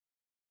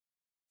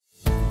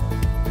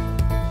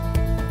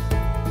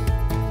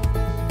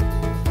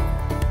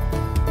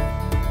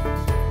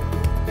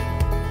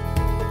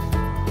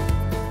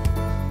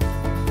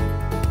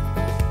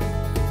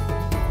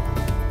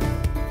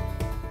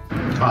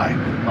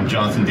I'm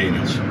Jonathan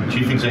Daniels,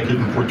 Chief Executive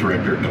and Port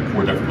Director at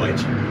Port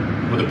Everglades.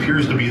 What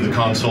appears to be the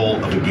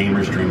console of a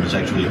gamer's dream is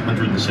actually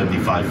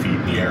 175 feet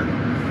in the air.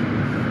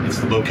 It's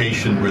the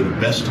location where the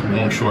best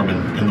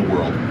longshoremen in the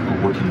world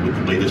are working with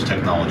the latest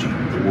technology,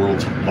 the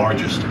world's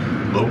largest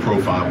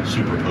low-profile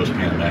Super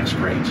Post-Panamax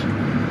Cranes.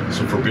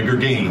 So for bigger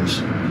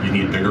gains, you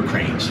need bigger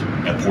cranes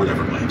at Port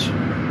Everglades.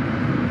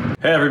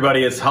 Hey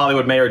everybody, it's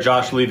Hollywood Mayor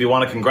Josh Levy. I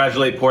want to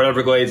congratulate Port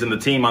Everglades and the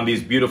team on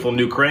these beautiful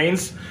new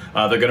cranes.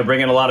 They're going to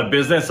bring in a lot of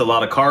business, a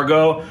lot of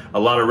cargo, a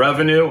lot of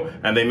revenue,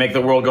 and they make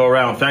the world go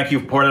around. Thank you,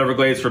 Port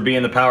Everglades, for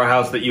being the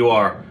powerhouse that you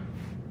are.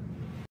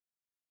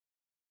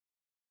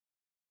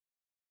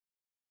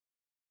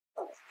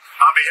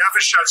 On behalf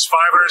of Shut's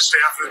 500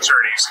 staff and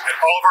attorneys and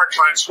all of our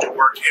clients who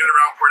work in and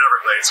around Port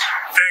Everglades,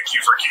 thank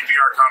you for keeping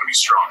our economy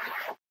strong.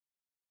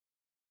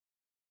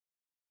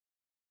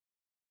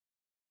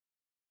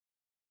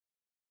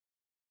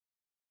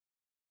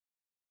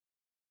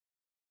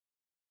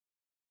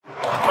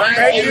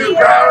 Thank you,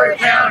 Broward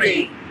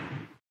County.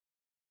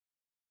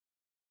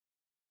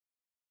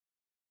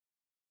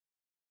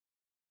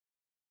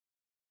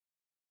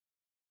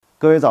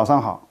 各位早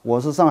上好，我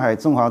是上海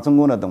中华重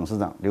工的董事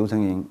长刘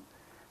成云，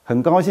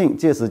很高兴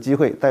借此机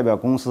会代表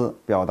公司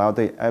表达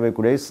对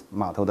Everglades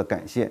码头的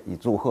感谢与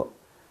祝贺。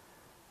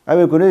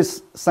Everglades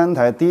 3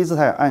台低姿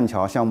态岸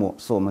桥项目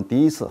是我们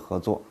第一次合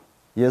作，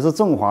也是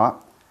中华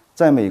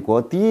在美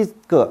国第一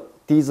个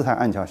低姿态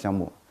岸桥项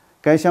目。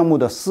该项目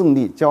的顺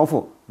利交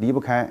付离不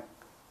开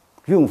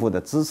用户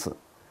的支持，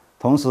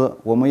同时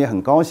我们也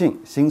很高兴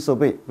新设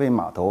备为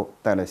码头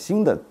带来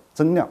新的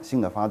增量、新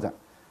的发展，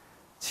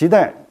期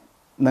待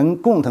能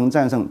共同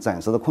战胜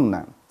暂时的困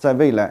难，在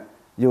未来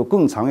有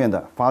更长远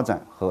的发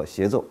展和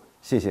协作。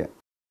谢谢。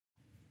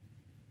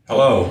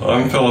Hello,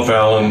 I'm Philip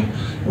Allen,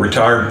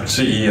 retired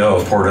CEO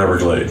of Port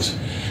Everglades.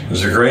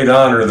 It's a great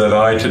honor that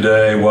I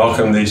today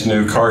welcome these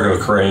new cargo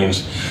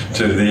cranes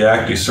to the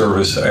active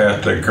service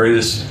at the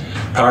greatest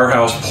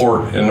powerhouse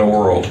port in the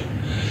world.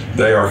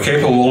 They are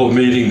capable of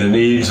meeting the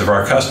needs of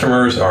our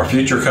customers, our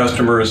future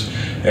customers,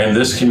 and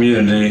this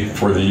community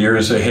for the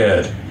years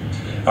ahead.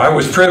 I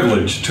was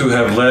privileged to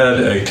have led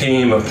a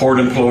team of port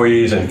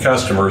employees and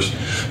customers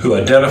who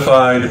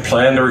identified,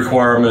 planned the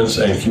requirements,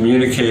 and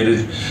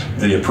communicated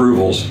the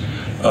approvals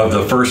of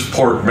the first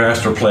port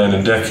master plan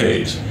in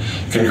decades.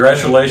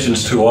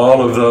 Congratulations to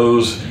all of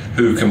those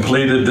who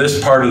completed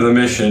this part of the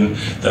mission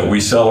that we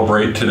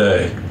celebrate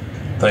today.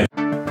 Thank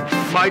you.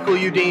 Michael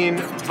Udine,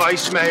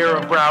 Vice Mayor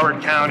of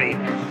Broward County.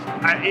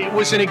 It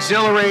was an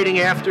exhilarating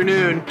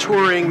afternoon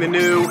touring the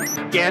new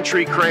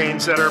gantry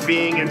cranes that are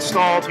being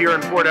installed here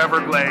in Port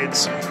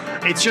Everglades.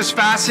 It's just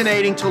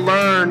fascinating to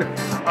learn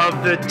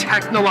of the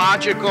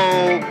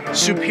technological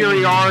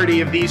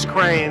superiority of these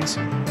cranes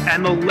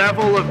and the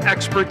level of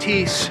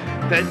expertise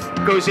that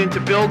goes into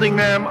building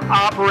them,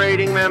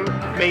 operating them,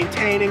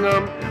 maintaining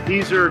them.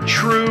 These are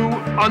true,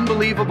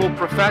 unbelievable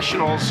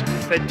professionals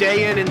that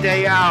day in and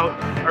day out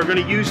are going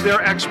to use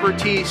their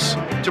expertise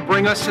to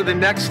bring us to the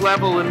next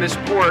level in this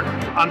port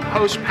on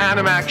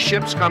post-Panamax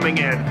ships coming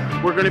in.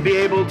 We're going to be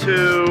able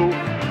to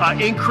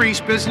increase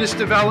business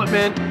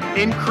development,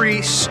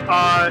 increase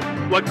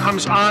what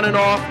comes on and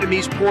off in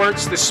these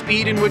ports, the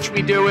speed in which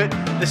we do it,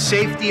 the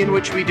safety in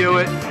which we do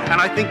it, and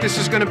I think this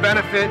is going to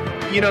benefit,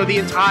 the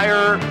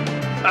entire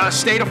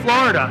state of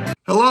Florida.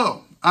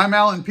 Hello, I'm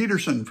Alan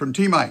Peterson from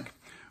T-Mike.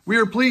 We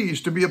are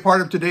pleased to be a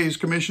part of today's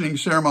commissioning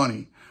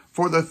ceremony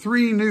for the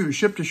 3 new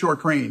ship-to-shore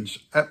cranes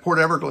at Port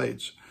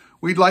Everglades.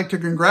 We'd like to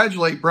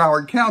congratulate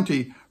Broward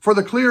County for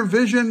the clear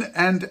vision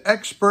and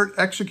expert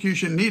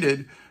execution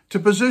needed to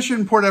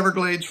position Port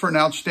Everglades for an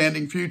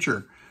outstanding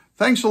future.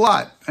 Thanks a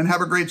lot and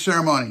have a great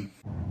ceremony.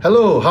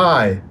 Hello,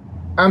 hi.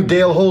 I'm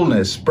Dale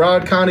Holness,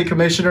 Broward County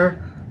Commissioner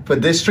for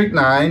District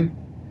 9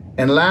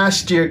 and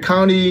last year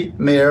County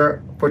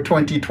Mayor for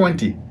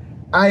 2020.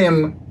 I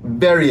am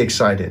very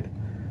excited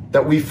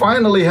that we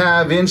finally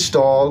have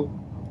installed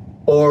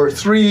our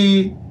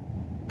 3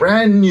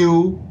 brand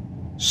new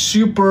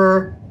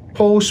Super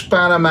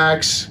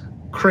Post-Panamax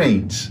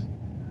cranes.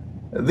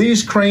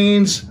 These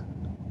cranes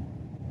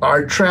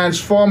are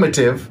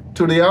transformative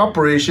to the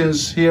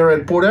operations here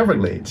at Port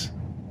Everglades.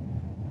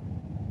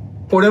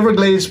 Port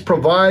Everglades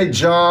provide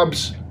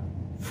jobs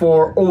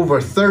for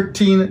over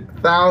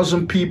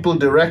 13,000 people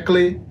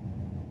directly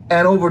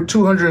and over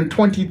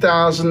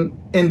 220,000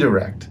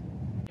 indirect.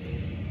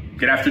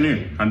 Good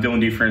afternoon. I'm Dylan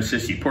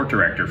DeFrancisci, Port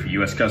Director for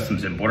U.S.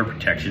 Customs and Border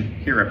Protection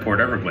here at Port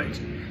Everglades.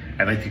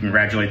 I'd like to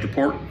congratulate the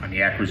port on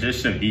the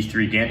acquisition of these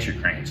 3 gantry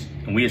cranes,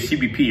 and we at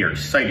CBP are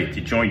excited to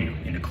join you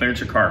in the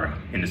clearance of cargo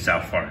into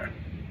South Florida.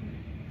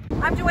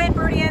 I'm Joanne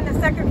Burdian, the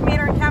Sector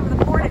Commander in Cap of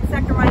the Port at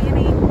Sector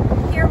Miami,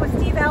 here with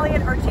Steve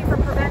Elliott, our Chief of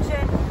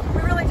Prevention.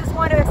 We really just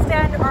want to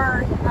extend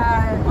our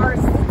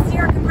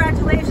sincere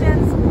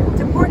congratulations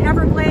to Port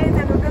Everglades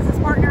and their business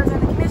partners on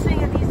the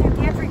commissioning of these new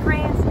gantry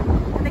cranes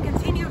and the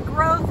continued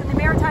growth in the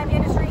maritime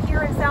industry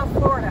here in South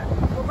Florida.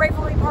 We're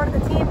grateful to be part of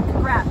the team.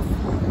 Congrats.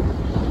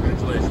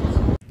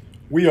 Congratulations.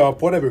 We are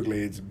Port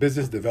Everglades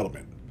Business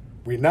Development.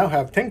 We now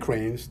have 10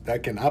 cranes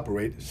that can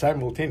operate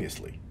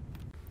simultaneously.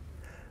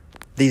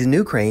 These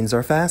new cranes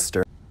are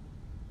faster.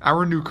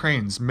 Our new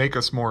cranes make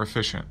us more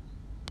efficient.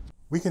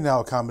 We can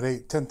now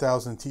accommodate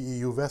 10,000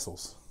 TEU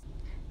vessels.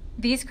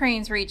 These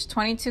cranes reach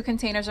 22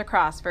 containers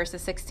across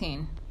versus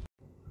 16.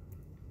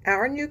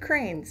 Our new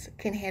cranes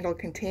can handle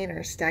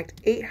containers stacked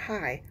 8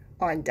 high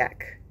on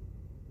deck.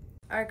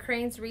 Our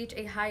cranes reach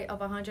a height of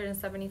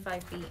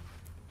 175 feet.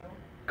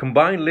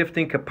 Combined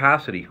lifting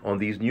capacity on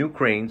these new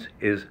cranes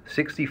is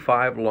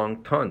 65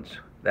 long tons.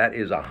 That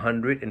is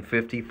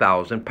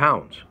 150,000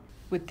 pounds.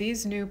 With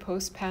these new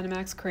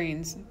Post-Panamax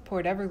cranes,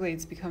 Port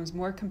Everglades becomes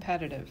more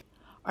competitive.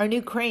 Our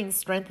new cranes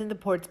strengthen the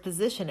port's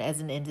position as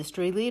an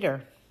industry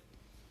leader.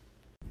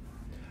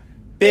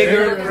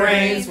 Bigger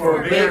cranes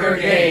for bigger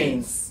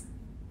gains.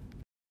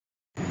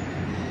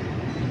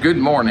 Good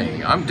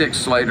morning. I'm Dick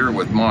Slater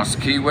with Moss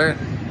Kiewit.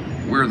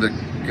 We're the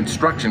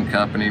construction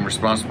company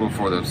responsible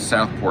for the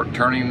Southport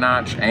Turning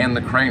Notch and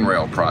the crane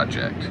rail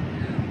project.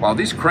 While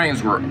these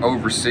cranes were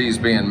overseas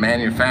being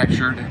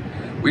manufactured,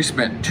 we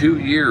spent 2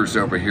 years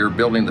over here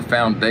building the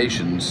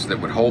foundations that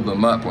would hold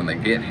them up when they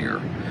get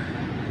here.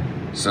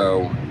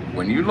 So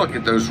when you look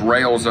at those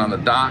rails on the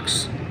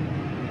docks,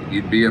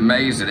 you'd be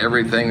amazed at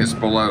everything that's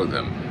below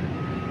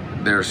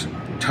them. There's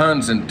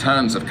tons and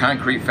tons of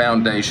concrete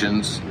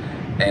foundations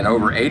and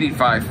over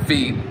 85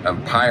 feet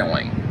of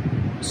piling.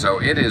 So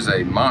it is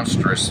a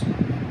monstrous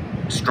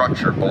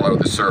structure below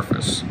the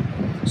surface.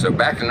 So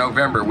back in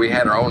November, we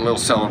had our own little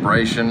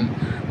celebration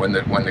when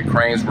the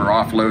cranes were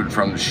offloaded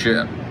from the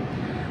ship.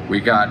 We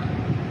got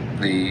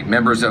the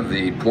members of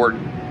the port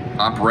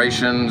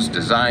operations,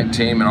 design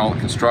team, and all the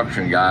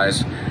construction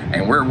guys,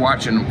 and we're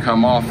watching them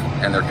come off,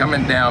 and they're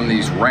coming down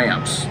these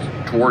ramps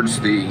towards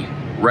the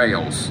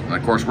rails. And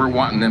of course, we're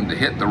wanting them to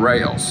hit the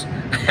rails.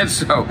 And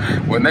so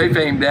when they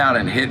came down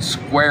and hit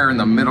square in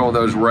the middle of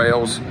those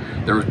rails,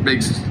 there was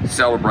big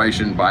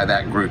celebration by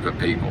that group of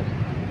people.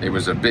 It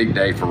was a big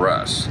day for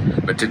us.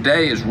 But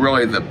today is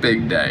really the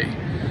big day.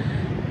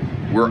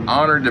 We're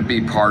honored to be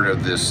part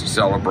of this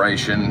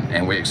celebration,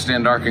 and we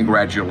extend our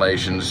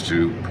congratulations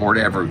to Port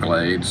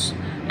Everglades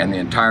and the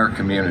entire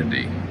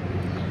community.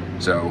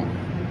 So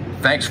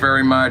thanks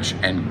very much,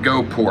 and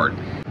go Port.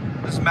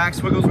 This is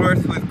Max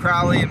Wigglesworth with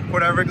Crowley and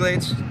Port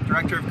Everglades,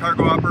 Director of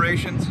Cargo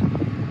Operations.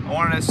 I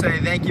wanted to say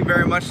thank you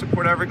very much to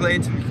Port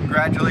Everglades and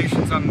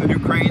congratulations on the new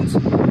cranes.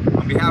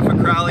 On behalf of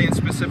Crowley and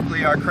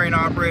specifically our crane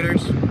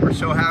operators, we're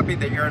so happy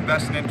that you're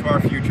investing into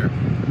our future.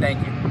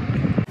 Thank you.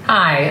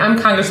 Hi, I'm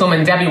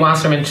Congresswoman Debbie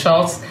Wasserman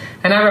Schultz,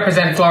 and I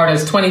represent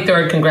Florida's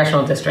 23rd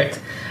Congressional District.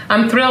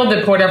 I'm thrilled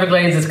that Port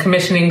Everglades is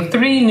commissioning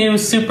 3 new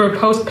Super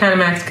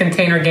Post-Panamax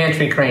container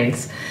gantry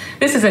cranes.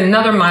 This is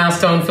another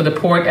milestone for the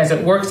port as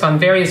it works on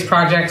various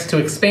projects to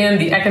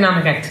expand the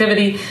economic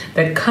activity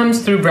that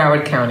comes through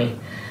Broward County.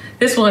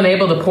 This will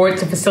enable the port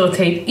to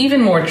facilitate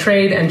even more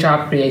trade and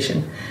job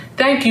creation.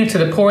 Thank you to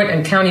the port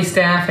and county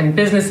staff and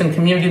business and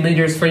community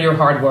leaders for your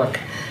hard work.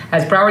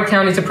 As Broward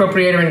County's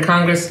appropriator in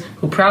Congress,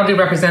 who proudly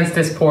represents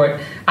this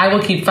port, I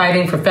will keep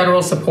fighting for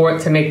federal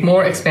support to make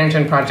more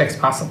expansion projects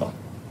possible.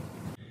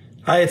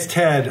 Hi, it's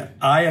Ted.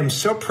 I am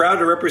so proud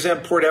to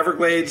represent Port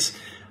Everglades.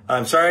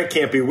 I'm sorry I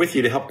can't be with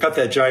you to help cut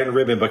that giant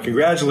ribbon, but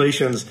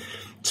congratulations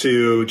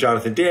to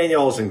Jonathan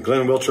Daniels and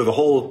Glenn Wiltshire, the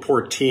whole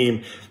port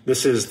team.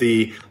 This is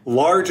the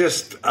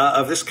largest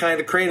of this kind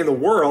of crane in the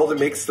world. It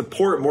makes the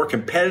port more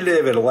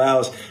competitive. It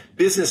allows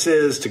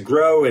businesses to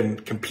grow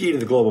and compete in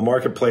the global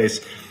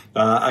marketplace.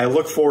 I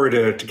look forward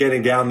to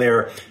getting down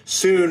there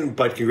soon,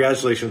 but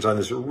congratulations on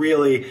this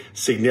really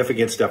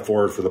significant step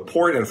forward for the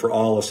port and for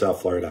all of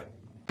South Florida.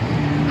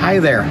 Hi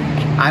there,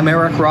 I'm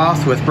Eric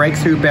Roth with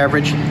Breakthrough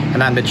Beverage,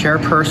 and I'm the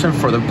chairperson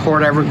for the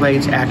Port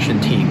Everglades Action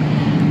Team.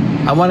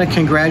 I want to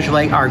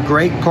congratulate our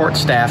great port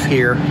staff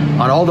here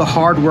on all the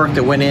hard work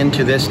that went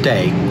into this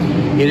day.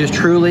 It is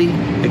truly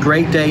a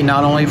great day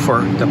not only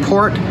for the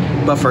port,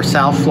 but for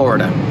South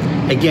Florida.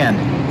 Again,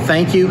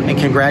 thank you and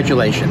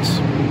congratulations.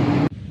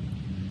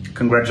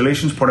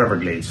 Congratulations, Port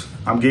Everglades.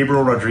 I'm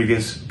Gabriel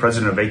Rodriguez,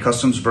 president of A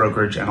Customs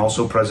Brokerage and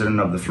also president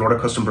of the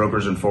Florida Custom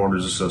Brokers and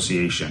Forwarders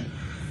Association.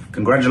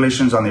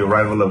 Congratulations on the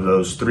arrival of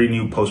those 3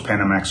 new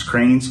Post-Panamax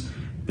cranes.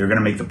 They're going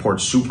to make the port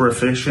super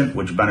efficient,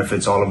 which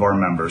benefits all of our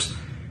members.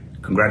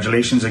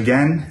 Congratulations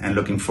again, and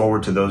looking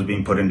forward to those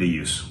being put into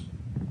use.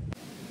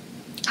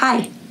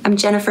 Hi, I'm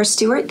Jennifer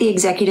Stewart, the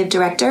Executive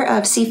Director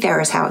of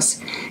Seafarers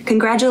House.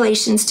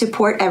 Congratulations to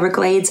Port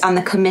Everglades on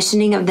the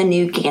commissioning of the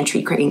new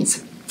gantry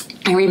cranes.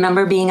 I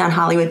remember being on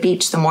Hollywood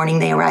Beach the morning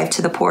they arrived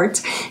to the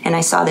port, and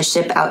I saw the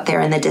ship out there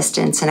in the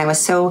distance, and I was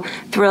so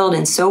thrilled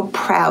and so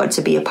proud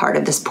to be a part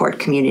of this port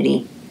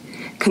community.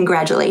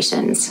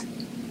 Congratulations.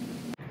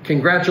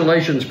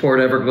 Congratulations, Port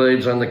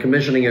Everglades, on the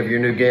commissioning of your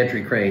new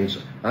gantry cranes.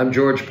 I'm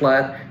George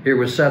Platt, here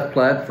with Seth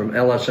Platt from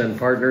LSN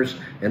Partners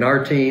and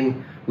our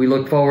team. We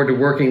look forward to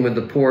working with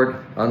the port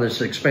on this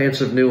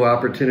expansive new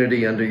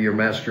opportunity under your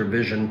master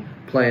vision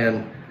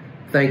plan.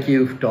 Thank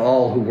you to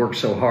all who worked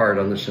so hard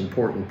on this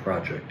important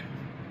project.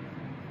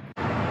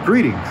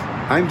 Greetings,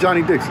 I'm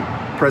Johnny Dixon,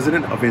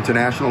 President of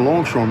International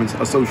Longshoremen's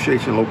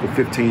Association Local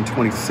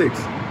 1526.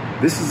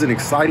 This is an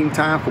exciting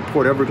time for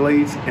Port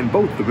Everglades and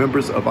both the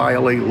members of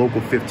ILA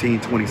Local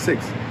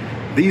 1526.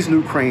 These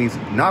new cranes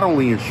not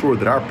only ensure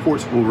that our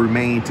ports will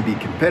remain to be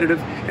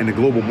competitive in the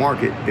global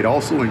market, it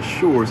also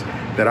ensures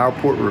that our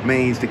port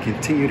remains to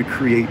continue to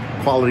create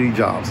quality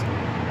jobs.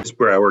 As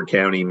Broward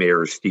County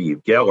Mayor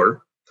Steve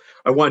Geller,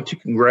 I want to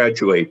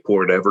congratulate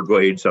Port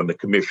Everglades on the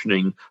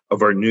commissioning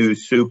of our new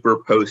Super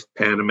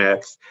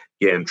Post-Panamax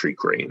gantry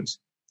cranes.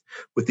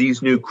 With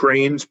these new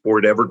cranes,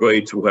 Port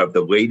Everglades will have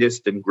the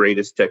latest and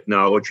greatest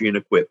technology and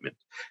equipment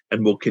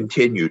and will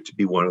continue to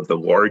be one of the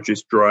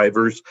largest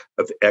drivers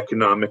of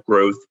economic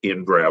growth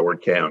in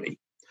Broward County.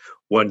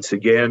 Once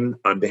again,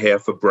 on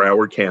behalf of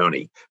Broward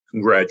County,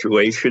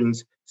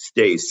 congratulations,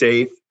 stay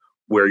safe,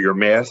 wear your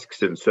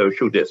masks and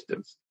social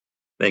distance.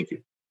 Thank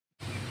you.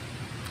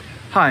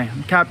 Hi,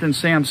 I'm Captain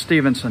Sam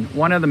Stevenson,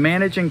 one of the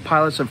managing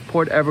pilots of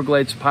Port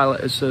Everglades Pilot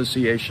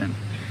Association.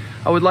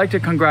 I would like to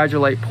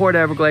congratulate Port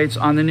Everglades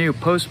on the new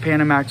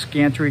Post-Panamax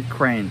gantry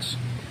cranes.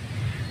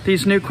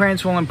 These new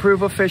cranes will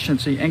improve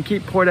efficiency and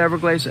keep Port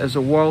Everglades as a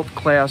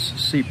world-class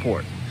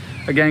seaport.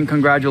 Again,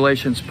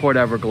 congratulations, Port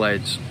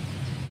Everglades.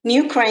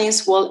 New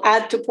cranes will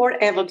add to Port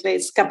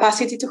Everglades'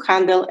 capacity to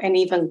handle an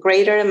even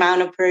greater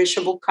amount of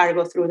perishable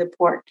cargo through the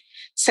port,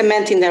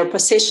 cementing their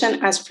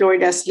position as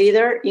Florida's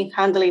leader in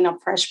handling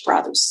of fresh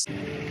produce.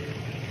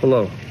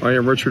 Hello, I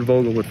am Richard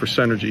Vogel with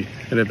Energy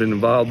and have been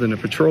involved in the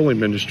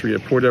petroleum industry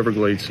at Port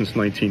Everglades since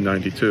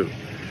 1992.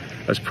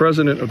 As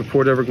president of the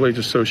Port Everglades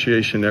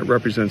Association that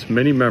represents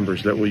many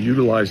members that will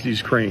utilize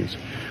these cranes,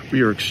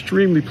 we are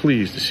extremely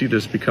pleased to see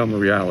this become a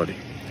reality.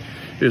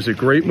 It is a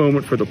great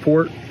moment for the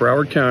port,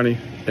 Broward County,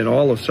 and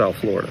all of South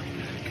Florida.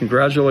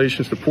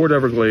 Congratulations to Port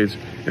Everglades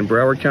and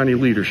Broward County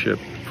leadership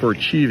for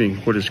achieving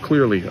what is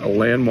clearly a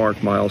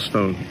landmark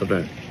milestone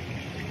event.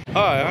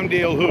 Hi, I'm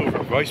Dale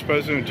Hoover, Vice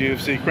President of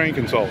GFC Crane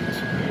Consultants.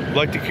 I'd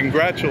like to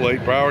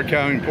congratulate Broward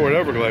County and Port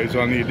Everglades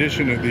on the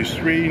addition of these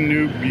 3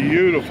 new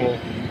beautiful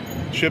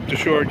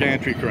ship-to-shore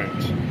gantry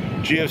cranes.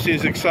 GFC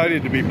is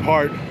excited to be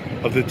part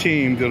of the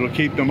team that will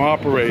keep them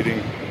operating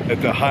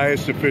at the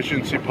highest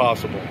efficiency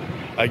possible.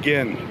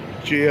 Again,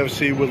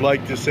 GFC would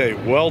like to say,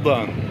 well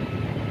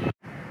done.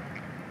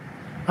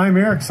 I'm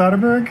Eric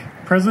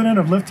Soderberg, President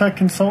of LiftTech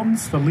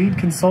Consultants, the lead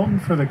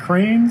consultant for the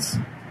cranes,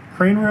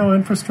 crane rail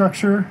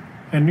infrastructure,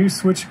 and new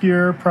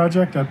switchgear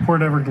project at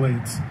Port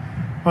Everglades.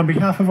 On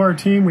behalf of our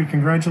team, we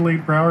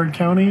congratulate Broward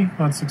County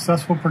on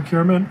successful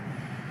procurement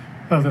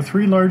of the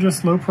 3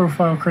 largest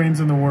low-profile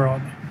cranes in the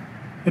world.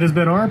 It has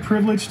been our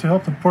privilege to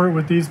help the port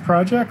with these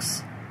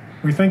projects.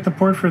 We thank the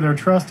port for their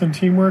trust and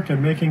teamwork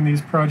in making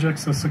these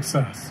projects a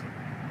success.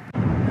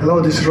 Hello,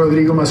 this is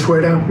Rodrigo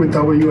Masuera with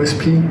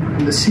WSP.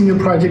 I'm the Senior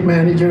Project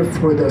Manager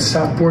for the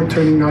Southport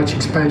Turning Notch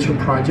Expansion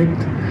Project.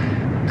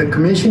 The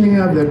commissioning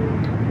of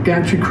the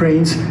gantry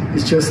cranes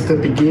is just the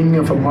beginning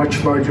of a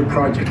much larger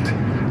project.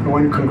 I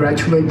want to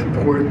congratulate the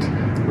port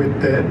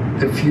with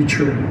the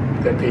future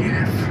that they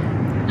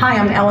have. Hi,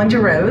 I'm Ellen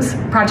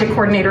DeRose, Project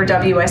Coordinator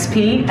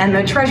WSP and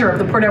the Treasurer of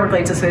the Port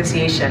Everglades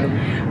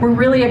Association. We're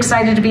really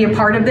excited to be a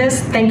part of this.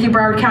 Thank you,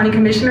 Broward County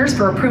Commissioners,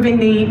 for approving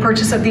the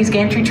purchase of these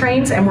gantry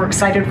trains, and we're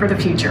excited for the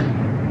future.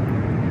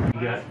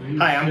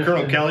 Hi, I'm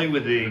Colonel Kelly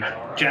with the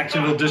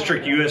Jacksonville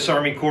District U.S.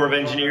 Army Corps of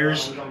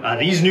Engineers.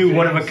 These new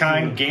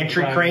one-of-a-kind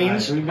gantry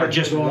cranes are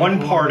just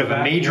one part of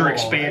a major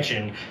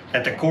expansion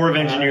that the Corps of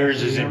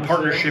Engineers is in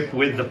partnership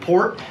with the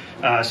port,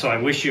 so I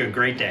wish you a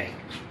great day.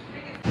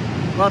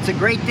 Well, it's a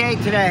great day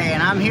today,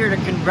 and I'm here to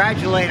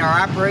congratulate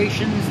our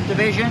operations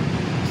division,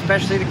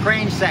 especially the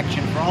crane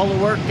section, for all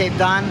the work they've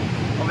done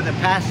over the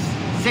past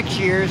 6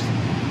 years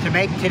to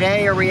make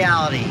today a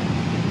reality.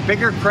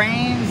 Bigger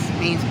cranes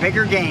means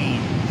bigger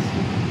gains.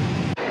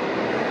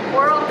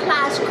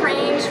 World-class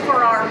cranes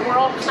for our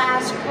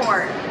world-class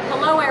port.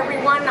 Hello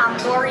everyone, I'm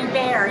Lori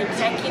Baer,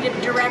 Executive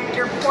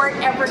Director, Port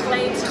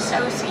Everglades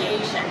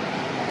Association.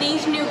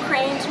 These new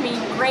cranes mean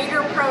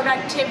greater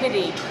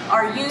productivity.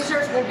 Our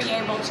users will be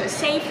able to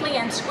safely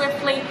and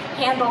swiftly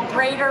handle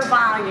greater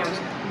volumes.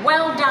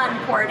 Well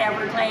done, Port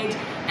Everglades,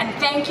 and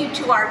thank you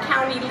to our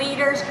county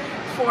leaders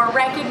for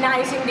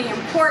recognizing the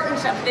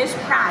importance of this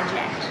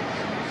project.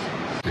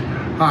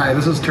 Hi,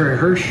 this is Terry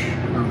Hirsch.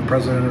 I'm the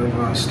president of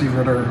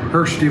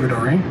Hirsch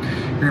Stevedoring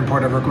here in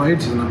Port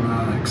Everglades, and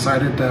I'm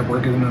excited that we're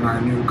getting in our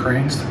new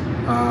cranes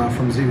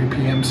from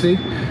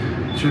ZVPMC.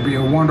 Should be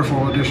a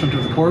wonderful addition to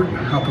the port,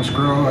 help us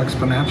grow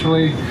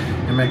exponentially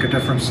and make a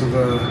difference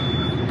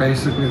to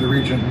basically the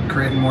region,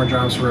 creating more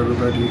jobs for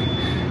everybody,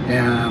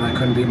 and I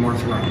couldn't be more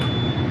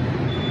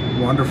thrilled.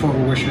 Wonderful,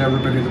 we wish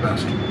everybody the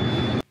best.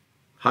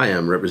 Hi,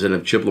 I'm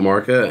Representative Chip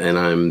LaMarca, and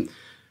I'm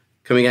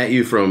coming at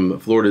you from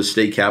Florida's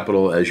state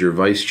capitol as your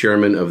vice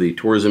chairman of the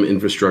Tourism,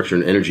 Infrastructure,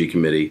 and Energy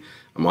Committee.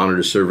 I'm honored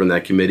to serve on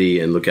that committee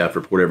and look out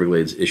for Port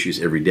Everglades issues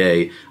every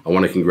day. I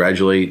want to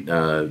congratulate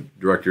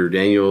Director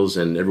Daniels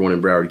and everyone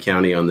in Broward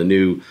County on the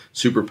new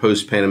Super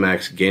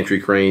Post-Panamax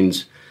gantry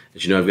cranes.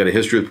 As you know, I've got a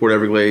history with Port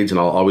Everglades, and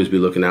I'll always be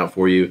looking out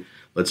for you.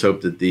 Let's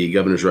hope that the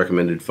governor's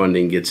recommended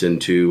funding gets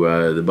into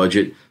the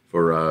budget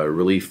for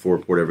relief for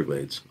Port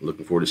Everglades. I'm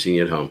looking forward to seeing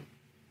you at home.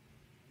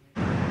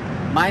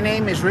 My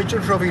name is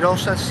Richard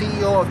Rovirosa,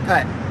 CEO of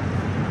PET.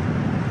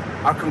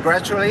 Our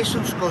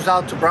congratulations goes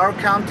out to Broward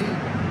County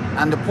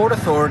and the Port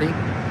Authority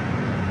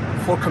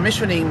for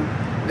commissioning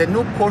the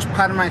new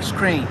Post-Panamax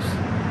cranes.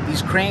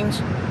 These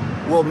cranes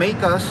will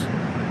make us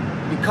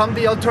become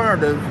the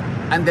alternative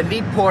and the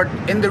lead port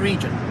in the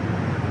region.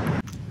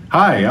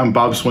 Hi, I'm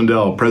Bob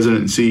Swindell, President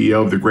and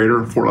CEO of the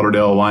Greater Fort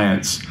Lauderdale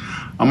Alliance.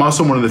 I'm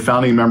also one of the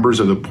founding members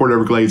of the Port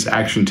Everglades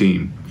Action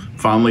Team,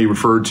 fondly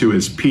referred to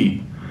as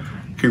PETE.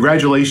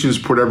 Congratulations,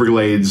 Port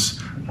Everglades,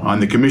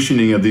 on the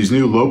commissioning of these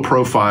new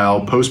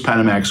low-profile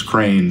Post-Panamax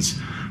cranes.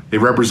 They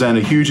represent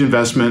a huge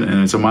investment,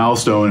 and it's a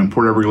milestone in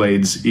Port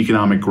Everglades'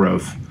 economic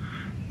growth.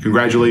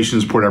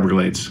 Congratulations, Port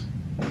Everglades.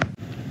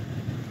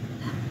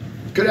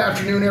 Good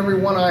afternoon,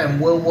 everyone. I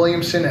am Will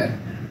Williamson at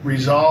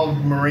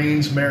Resolve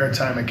Marine's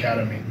Maritime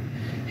Academy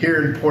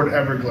here in Port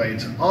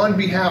Everglades. On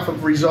behalf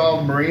of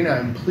Resolve Marine, I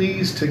am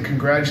pleased to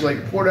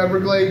congratulate Port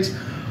Everglades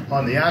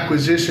on the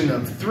acquisition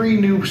of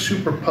 3 new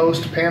Super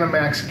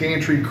Post-Panamax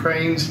gantry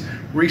cranes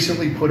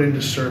recently put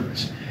into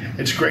service.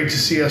 It's great to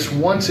see us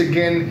once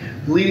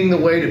again leading the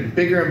way to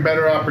bigger and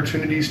better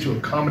opportunities to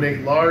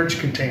accommodate large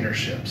container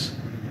ships.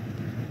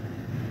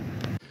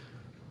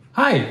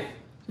 Hi,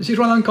 this is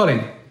Ronan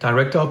Collin,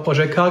 Director of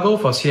Project Cargo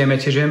for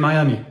CMA-CGM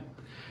Miami.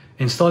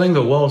 Installing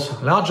the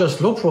world's largest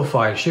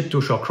low-profile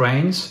ship-to-shore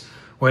cranes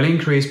will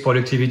increase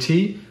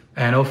productivity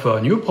and offer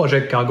new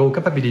project cargo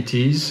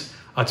capabilities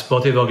at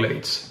Port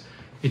Everglades.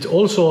 It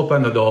also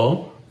opens the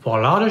door for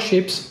larger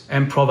ships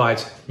and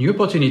provides new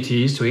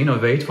opportunities to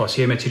innovate for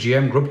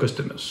CMA-CGM group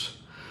customers.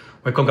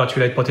 We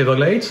congratulate Port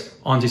Everglades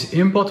on this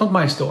important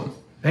milestone.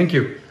 Thank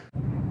you.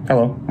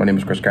 Hello, my name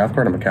is Chris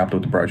Cathcart. I'm a captain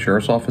with the Broward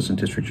Sheriff's Office and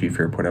District Chief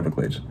here at Port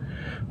Everglades.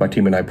 My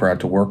team and I are proud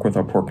to work with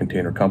our port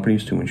container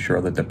companies to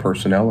ensure that the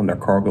personnel and their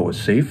cargo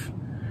is safe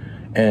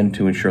and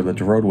to ensure that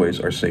the roadways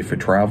are safe for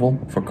travel,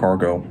 for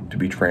cargo to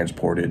be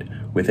transported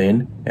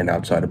within and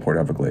outside of Port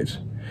Everglades.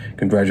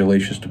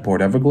 Congratulations to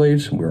Port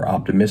Everglades. We're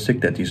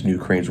optimistic that these new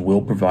cranes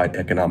will provide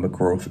economic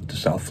growth to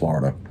South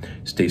Florida.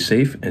 Stay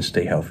safe and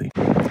stay healthy.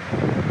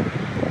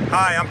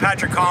 Hi, I'm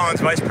Patrick Collins,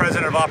 Vice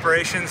President of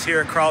Operations here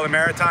at Crowley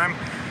Maritime.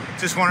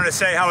 Just wanted to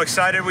say how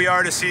excited we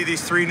are to see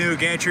these 3 new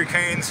gantry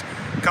cranes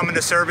come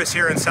into service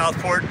here in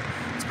Southport.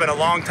 It's been a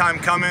long time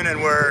coming, and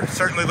we're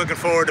certainly looking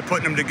forward to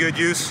putting them to good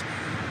use.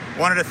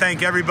 Wanted to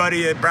thank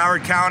everybody at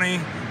Broward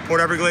County, Port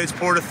Everglades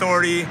Port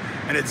Authority,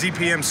 and at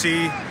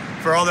ZPMC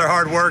for all their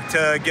hard work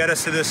to get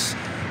us to this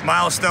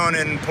milestone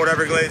in Port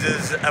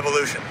Everglades'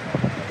 evolution.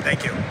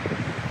 Thank you.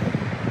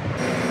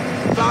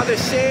 Father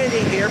Sandy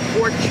here,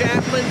 Port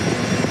Chaplain,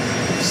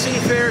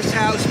 Seafarers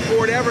House,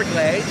 Port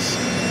Everglades.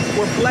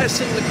 We're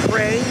blessing the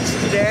cranes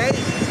today,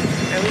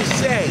 and we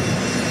say,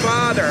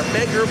 Father,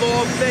 maker of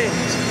all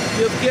things,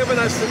 you have given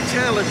us the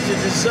talent to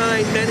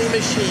design many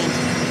machines.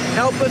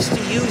 Help us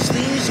to use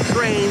these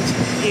cranes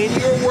in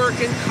your work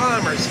and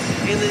commerce.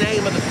 In the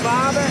name of the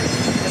Father,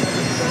 and of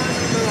the Son,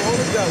 and of the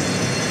Holy Ghost.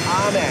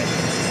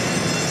 Amen.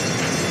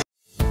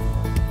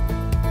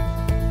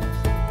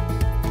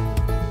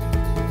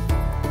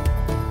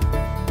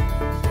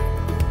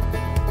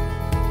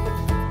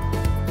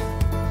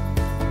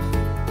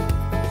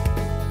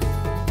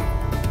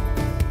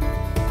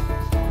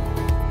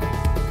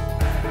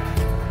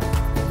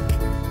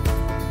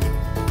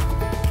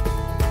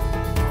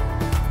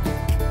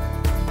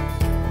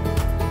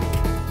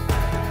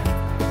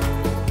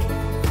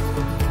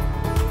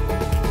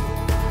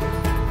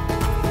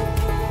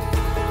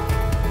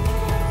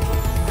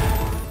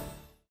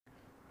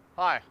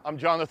 Hi, I'm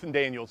Jonathan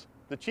Daniels,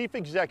 the Chief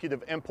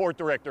Executive and Port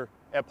Director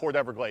at Port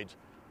Everglades.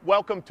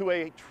 Welcome to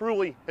a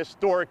truly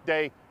historic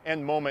day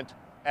and moment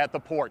at the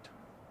port.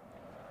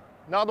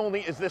 Not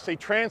only is this a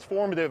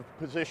transformative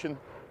position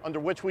under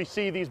which we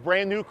see these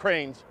brand new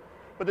cranes,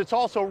 but it's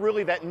also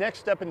really that next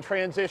step in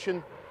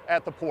transition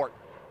at the port.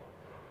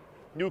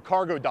 New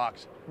cargo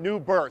docks, new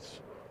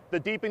berths, the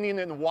deepening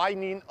and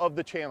widening of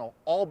the channel,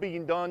 all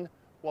being done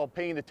while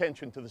paying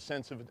attention to the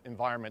sensitive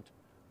environment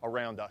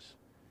around us.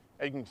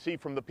 As you can see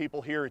from the people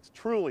here, it's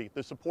truly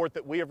the support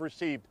that we have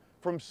received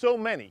from so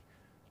many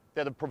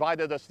that have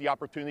provided us the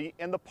opportunity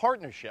and the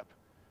partnership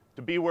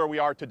to be where we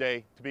are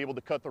today, to be able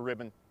to cut the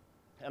ribbon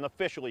and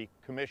officially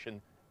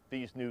commission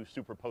these new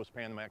Super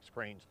Post-Panamax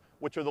cranes,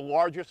 which are the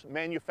largest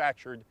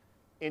manufactured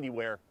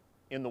anywhere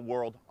in the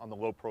world on the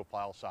low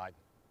profile side.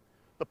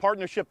 The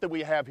partnership that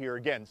we have here,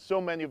 again,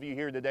 so many of you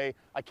here today,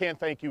 I can't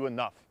thank you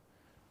enough.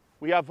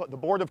 We have the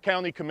Board of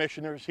County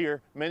Commissioners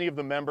here, many of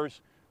the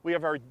members. We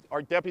have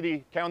our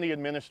Deputy County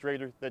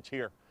Administrator that's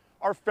here.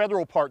 Our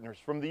federal partners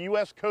from the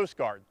U.S. Coast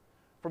Guard,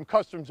 from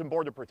Customs and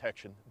Border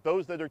Protection,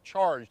 those that are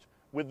charged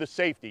with the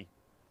safety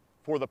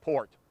for the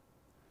port.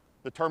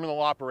 The terminal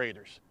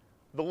operators,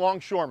 the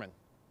longshoremen,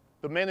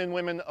 the men and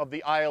women of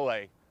the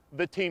ILA,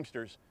 the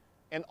Teamsters,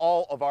 and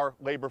all of our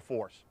labor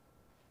force.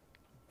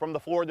 From the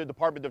Florida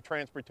Department of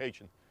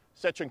Transportation,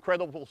 such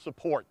incredible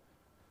support,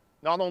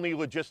 not only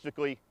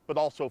logistically, but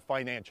also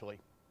financially.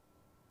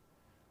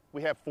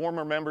 We have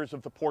former members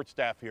of the port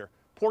staff here,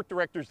 port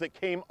directors that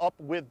came up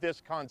with this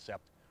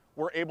concept.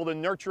 We're able to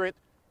nurture it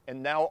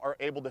and now are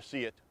able to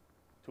see it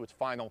to its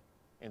final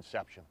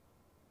inception.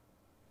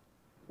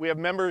 We have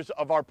members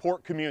of our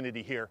port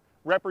community here,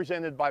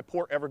 represented by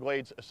Port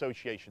Everglades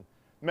Association,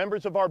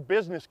 members of our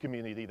business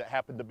community that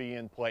happen to be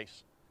in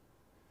place,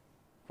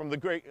 from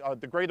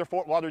the Greater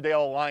Fort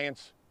Lauderdale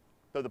Alliance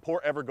to the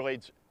Port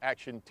Everglades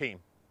Action Team.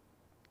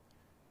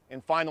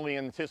 And finally,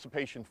 in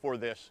anticipation for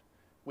this,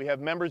 we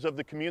have members of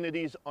the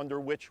communities under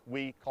which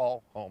we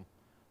call home,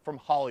 from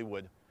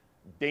Hollywood,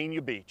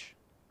 Dania Beach,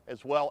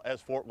 as well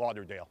as Fort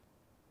Lauderdale.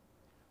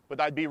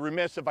 But I'd be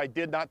remiss if I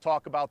did not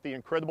talk about the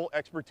incredible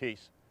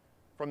expertise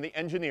from the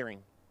engineering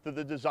to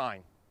the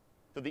design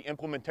to the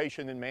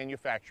implementation and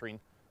manufacturing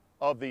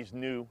of these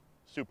new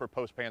Super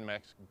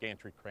Post-Panamax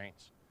gantry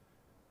cranes.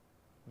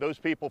 Those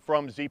people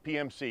from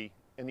ZPMC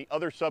and the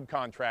other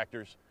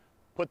subcontractors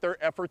put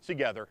their efforts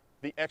together,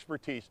 the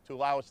expertise, to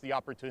allow us the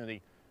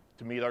opportunity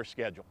to meet our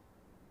schedule.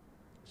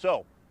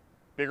 So,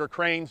 bigger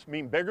cranes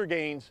mean bigger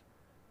gains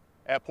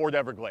at Port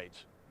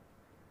Everglades.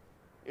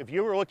 If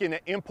you were looking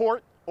at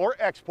import or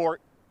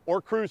export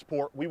or cruise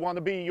port, we want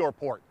to be your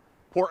port,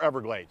 Port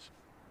Everglades.